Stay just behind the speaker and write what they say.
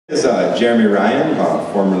This is Jeremy Ryan,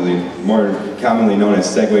 more commonly known as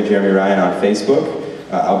Segway Jeremy Ryan on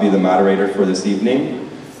Facebook. I'll be the moderator for this evening.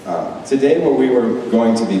 Today what we were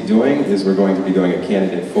going to be doing is we're going to be doing a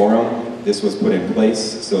candidate forum. This was put in place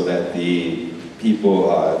so that the people,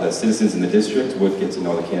 the citizens in the district would get to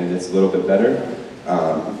know the candidates a little bit better.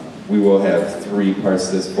 We will have 3 parts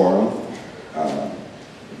to this forum.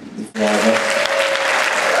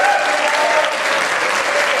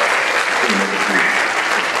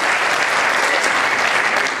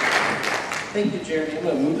 Thank you, Jeremy. I'm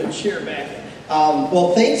going to move the chair back.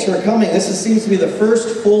 Well, thanks for coming. This seems to be the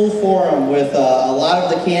first full forum with a lot of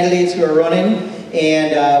the candidates who are running,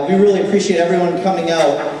 and we really appreciate everyone coming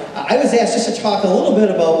out. I was asked just to talk a little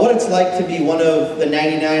bit about what it's like to be one of the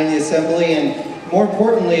 99 in the Assembly, and more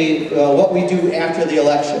importantly, what we do after the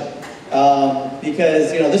election.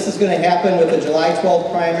 Because, you know, this is going to happen with the July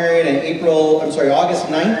 12th primary and an August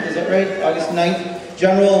 9th, is that right? August 9th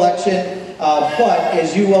general election. But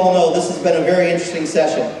as you all know, this has been a very interesting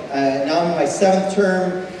session. Now I'm in my 7th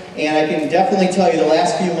term, and I can definitely tell you the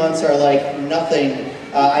last few months are like nothing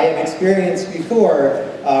I have experienced before.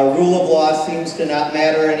 Rule of law seems to not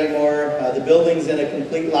matter anymore. The building's in a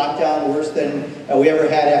complete lockdown, worse than we ever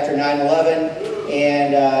had after 9/11.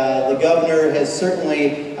 And the governor has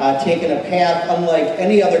certainly taken a path unlike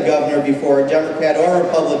any other governor before, Democrat or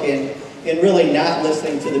Republican, in really not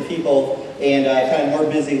listening to the people, and kind of more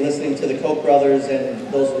busy listening to the Koch brothers and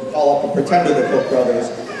those who call up and pretend to the Koch brothers.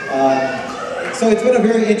 So it's been a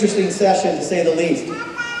very interesting session, to say the least.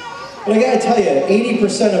 But I got to tell you,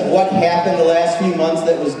 80% of what happened the last few months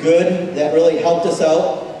that was good, that really helped us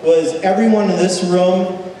out, was everyone in this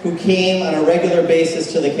room who came on a regular basis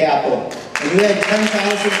to the Capitol. And you had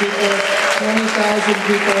 10,000 people, 20,000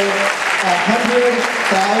 people,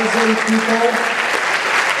 100,000 people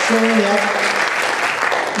showing up.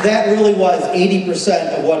 That really was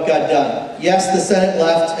 80% of what got done. Yes, the Senate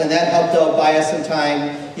left, and that helped out buy us some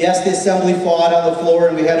time. Yes, the Assembly fought on the floor,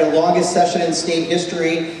 and we had our longest session in state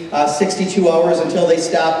history, 62 hours until they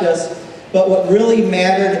stopped us. But what really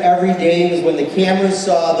mattered every day was when the cameras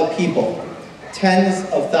saw the people. Tens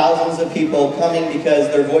of thousands of people coming because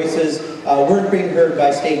their voices weren't being heard by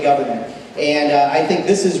state government. And I think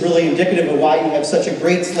this is really indicative of why you have such a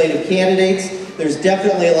great slate of candidates. There's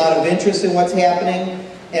definitely a lot of interest in what's happening.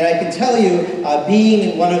 And I can tell you,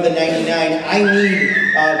 being one of the 99, I need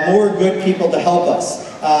more good people to help us.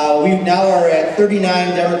 We now are at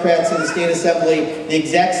 39 Democrats in the State Assembly, the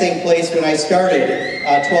exact same place when I started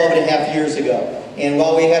 12 and a half years ago. And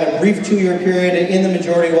while we had a brief 2-year period in the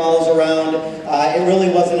majority while I was around, it really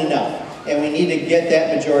wasn't enough. And we need to get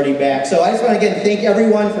that majority back. So I just want to again thank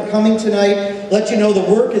everyone for coming tonight, let you know the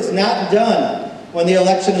work is not done when the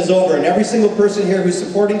election is over. And every single person here who's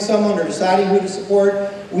supporting someone or deciding who to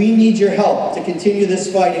support, we need your help to continue this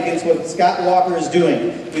fight against what Scott Walker is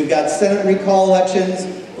doing. We've got Senate recall elections.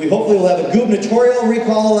 We hopefully will have a gubernatorial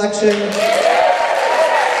recall election. And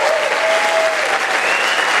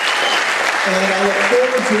I look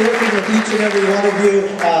forward to working with each and every one of you.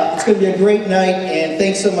 It's going to be a great night, and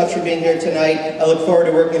thanks so much for being here tonight. I look forward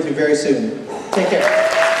to working with you very soon. Take care.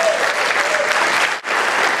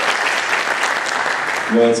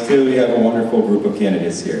 Well, it's clear we have a wonderful group of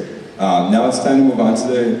candidates here. Now it's time to move on to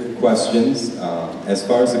the questions. As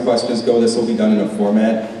far as the questions go, this will be done in a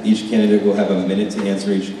format. Each candidate will have a minute to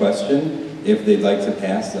answer each question. If they'd like to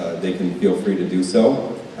pass, they can feel free to do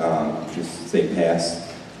so. Just say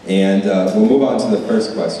pass. And we'll move on to the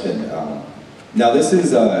first question. Now this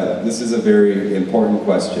is a very important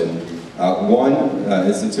question.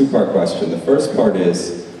 It's a 2-part question. The first part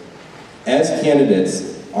is, as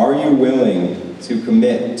candidates, are you willing to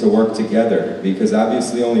commit to work together? Because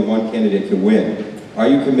obviously only one candidate can win. Are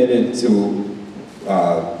you committed to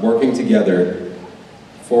working together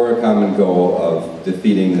for a common goal of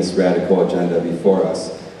defeating this radical agenda before us?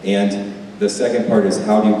 And the second part is,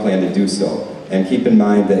 how do you plan to do so? And keep in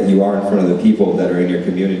mind that you are in front of the people that are in your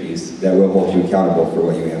communities that will hold you accountable for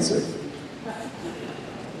what you answer.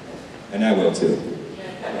 And I will too.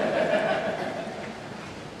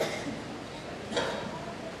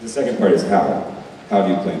 The second part is how. How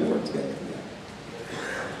do you plan to work together?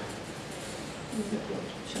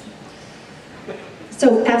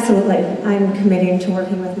 So absolutely, I'm committing to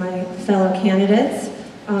working with my fellow candidates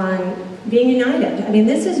on being united. I mean,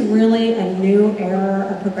 this is really a new era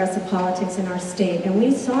of progressive politics in our state, and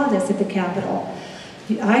we saw this at the Capitol.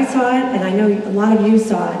 I saw it, and I know a lot of you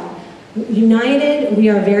saw it. United, we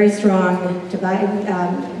are very strong.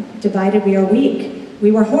 Divided, we are weak.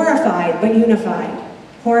 We were horrified, but unified.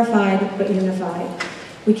 Horrified, but unified.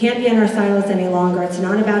 We can't be in our silos any longer. It's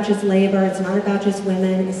not about just labor, it's not about just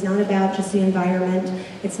women, it's not about just the environment,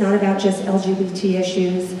 it's not about just LGBT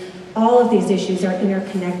issues. All of these issues are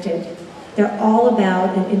interconnected. They're all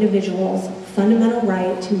about an individual's fundamental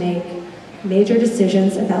right to make major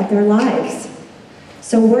decisions about their lives.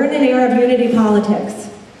 So we're in an era of unity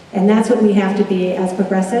politics, and that's what we have to be as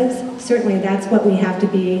progressives. Certainly that's what we have to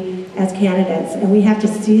be as candidates, and we have to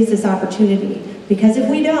seize this opportunity, because if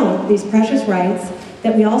we don't, these precious rights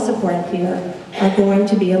that we all support here are going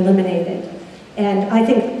to be eliminated. And I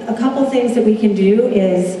think a couple things that we can do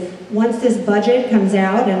is, once this budget comes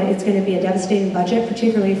out, and it's going to be a devastating budget,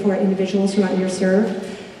 particularly for individuals who are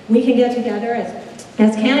underserved, we can get together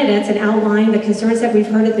as candidates and outline the concerns that we've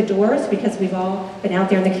heard at the doors, because we've all been out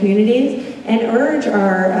there in the communities, and urge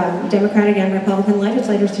our Democratic and Republican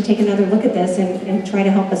legislators to take another look at this and try to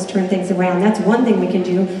help us turn things around. That's one thing we can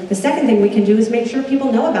do. The second thing we can do is make sure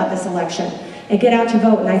people know about this election and get out to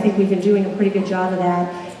vote, and I think we've been doing a pretty good job of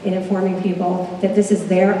that in informing people that this is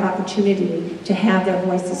their opportunity to have their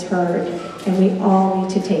voices heard, and we all need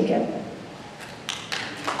to take it.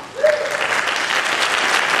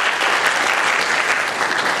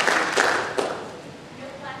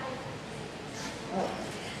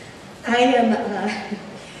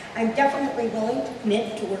 I'm definitely willing to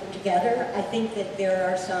commit to work together. I think that there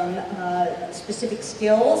are some specific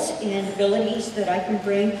skills and abilities that I can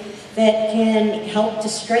bring that can help to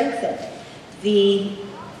strengthen the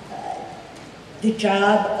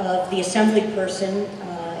job of the assembly person,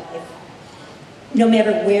 no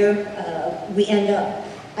matter where we end up.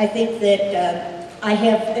 I think that I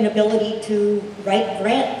have an ability to write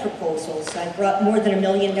grant proposals. I brought more than $1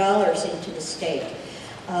 million into the state.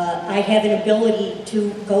 I have an ability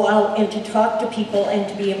to go out and to talk to people and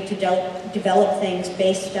to be able to develop things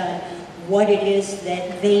based on what it is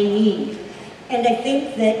that they need. And I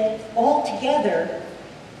think that all together,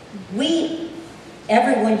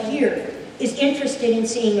 everyone here, is interested in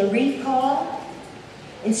seeing a recall,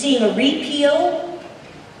 in seeing a repeal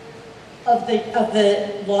of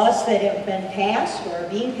the laws that have been passed or are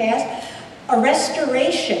being passed, a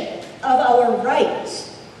restoration of our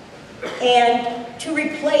rights, and to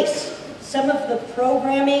replace some of the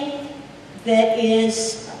programming that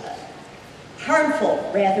is harmful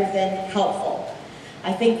rather than helpful.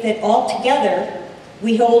 I think that all together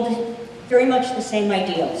we hold very much the same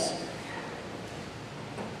ideals.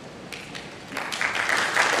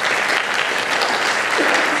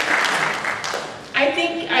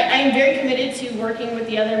 I'm very committed to working with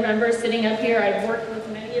the other members sitting up here. I've worked with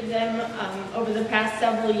many of them over the past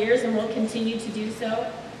several years and will continue to do so.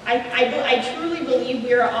 I truly believe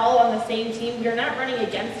we are all on the same team. We are not running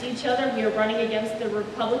against each other. We are running against the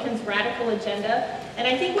Republicans' radical agenda. And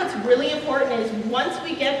I think what's really important is once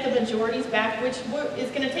we get the majorities back, which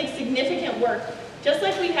is going to take significant work, just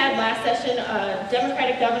like we had last session,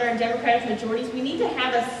 Democratic governor and Democratic majorities, we need to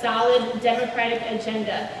have a solid Democratic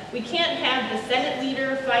agenda. We can't have the Senate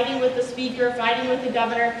leader fighting with the speaker, fighting with the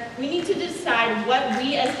governor. We need to decide what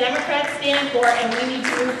we as Democrats stand for, and we need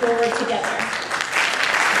to move forward together.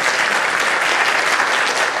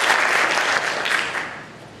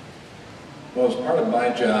 Well, as part of my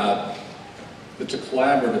job, it's a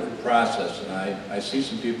collaborative process, and I see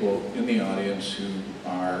some people in the audience who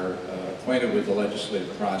are acquainted with the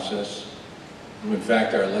legislative process, who in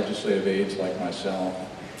fact are legislative aides like myself,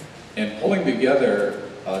 and pulling together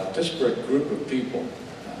a disparate group of people,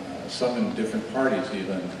 some in different parties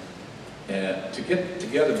even, to get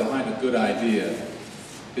together behind a good idea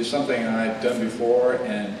is something I've done before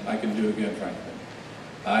and I can do again, frankly.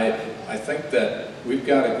 I think that we've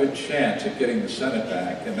got a good chance at getting the Senate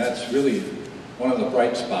back, and that's really one of the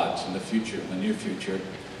bright spots in the future, in the near future.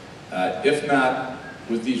 If not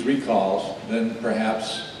with these recalls, then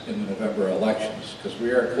perhaps in the November elections, because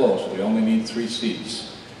we are close. We only need 3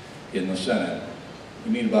 seats in the Senate.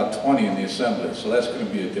 We need about 20 in the Assembly, so that's going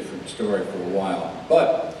to be a different story for a while.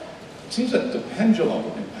 But it seems that the pendulum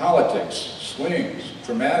in politics swings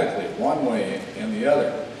dramatically one way and the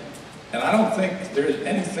other. And I don't think there's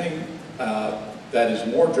anything that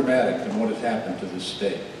is more dramatic than what has happened to this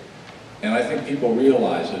state. And I think people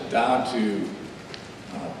realize it, down to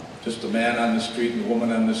just a man on the street and a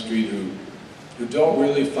woman on the street who don't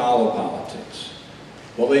really follow politics.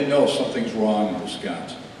 Well, they know something's wrong in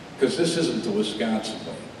Wisconsin, because this isn't the Wisconsin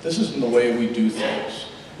way. This isn't the way we do things.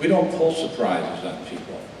 We don't pull surprises on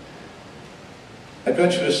people. I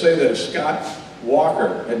venture to say that if Scott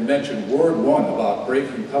Walker had mentioned word one about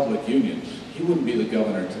breaking public unions, he wouldn't be the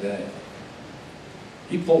governor today.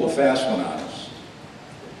 He pulled a fast one on us.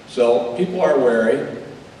 So people are wary.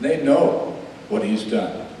 They know what he's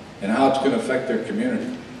done and how it's going to affect their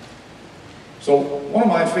community. So one of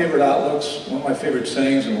my favorite outlooks, one of my favorite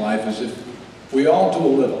sayings in life is if we all do a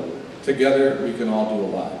little, together we can all do a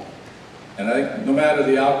lot. And I think no matter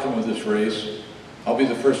the outcome of this race, I'll be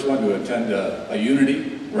the first one to attend a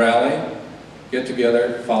unity rally, get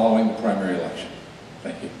together following the primary election.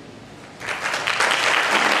 Thank you.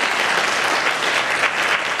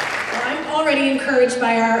 Already encouraged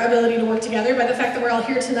by our ability to work together, by the fact that we're all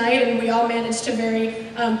here tonight and we all managed to very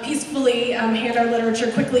peacefully hand our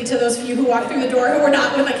literature quickly to those few who walked through the door who were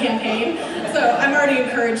not with a campaign. So I'm already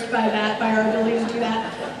encouraged by that, by our ability to do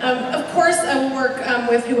that. Of course, I will work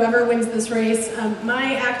with whoever wins this race.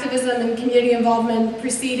 My activism and community involvement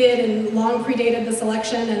preceded and long predated this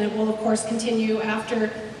election, and it will of course continue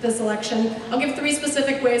after this election. I'll give 3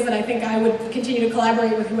 specific ways that I think I would continue to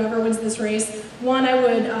collaborate with whoever wins this race. One, I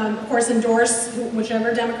would of course endorse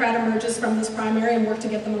whichever Democrat emerges from this primary and work to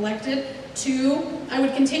get them elected. 2, I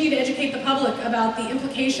would continue to educate the public about the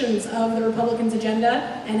implications of the Republicans'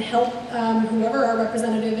 agenda and help whoever our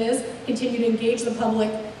representative is continue to engage the public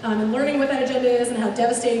in learning what that agenda is and how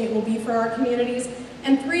devastating it will be for our communities.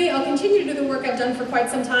 And 3, I'll continue to do the work I've done for quite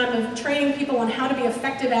some time of training people on how to be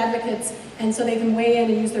effective advocates and so they can weigh in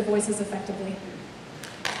and use their voices effectively.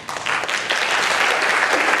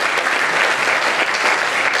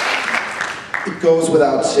 It goes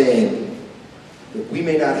without saying that we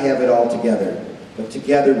may not have it all together, but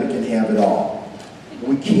together we can have it all.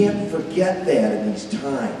 We can't forget that in these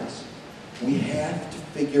times. We have to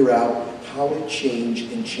figure out how to change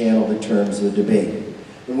and channel the terms of the debate.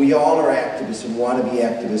 And we all are activists and want to be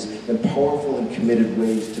activists in powerful and committed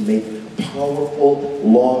ways to make powerful,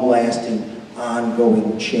 long-lasting,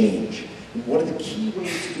 ongoing change. And one of the key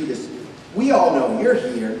ways to do this, we all know, you're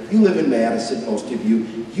here, you live in Madison, most of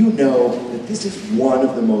you, you know that this is one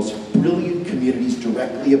of the most brilliant communities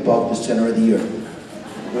directly above the center of the earth.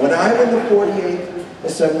 When I'm in the 48th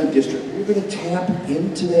Assembly District, we're going to tap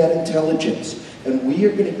into that intelligence, and we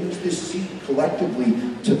are going to use this seat collectively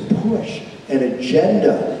to push an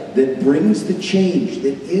agenda that brings the change,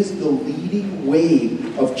 that is the leading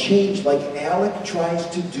wave of change like Alec tries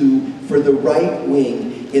to do for the right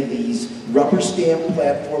wing in these rubber stamp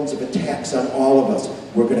platforms of attacks on all of us.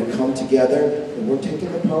 We're going to come together and we're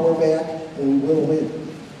taking the power back and we will win.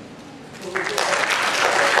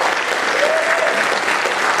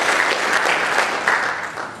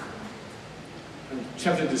 I'm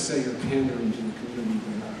tempted to say you're pandering to the community.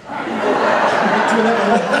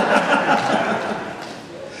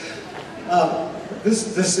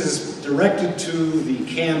 This is directed to the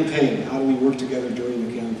campaign. How do we work together during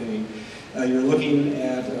the campaign? You're looking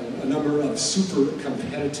at a number of super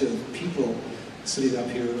competitive people sitting up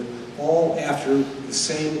here, all after the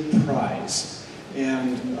same prize.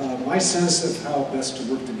 And my sense of how best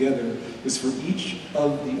to work together is for each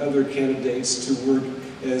of the other candidates to work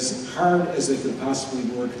as hard as they can possibly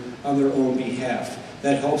work on their own behalf.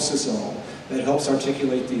 That helps us all. That helps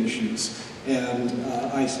articulate the issues. And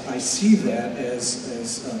I see that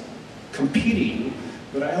as competing,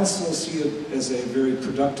 but I also see it as a very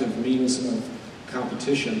productive means of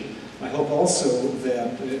competition. I hope also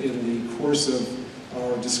that in the course of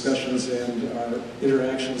our discussions and our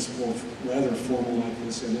interactions, both rather formal like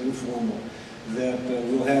this and informal, that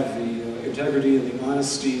we'll have the integrity and the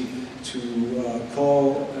honesty to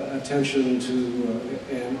call attention to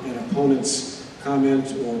an opponent's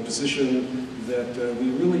comment or position that we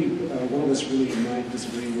really, one of us really might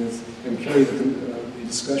disagree with, and carry the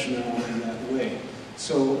discussion on in that way.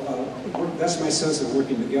 So that's my sense of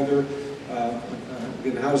working together.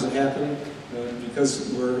 Again, how does it happen?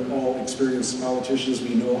 Because we're all experienced politicians,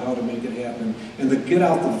 we know how to make it happen. And the get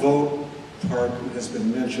out the vote part has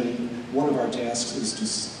been mentioned. One of our tasks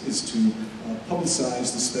is to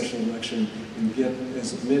publicize the special election and get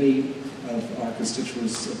as many of our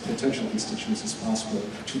constituents, potential constituents as possible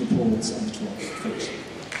to the polls on the 12th. Thanks.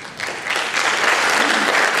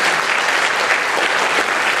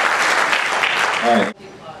 All right.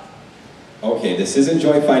 Okay, this isn't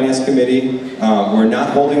Joint Finance Committee. We're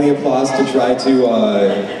not holding the applause to try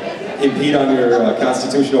to impede on your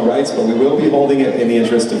constitutional rights, but we will be holding it in the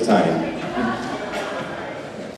interest of time.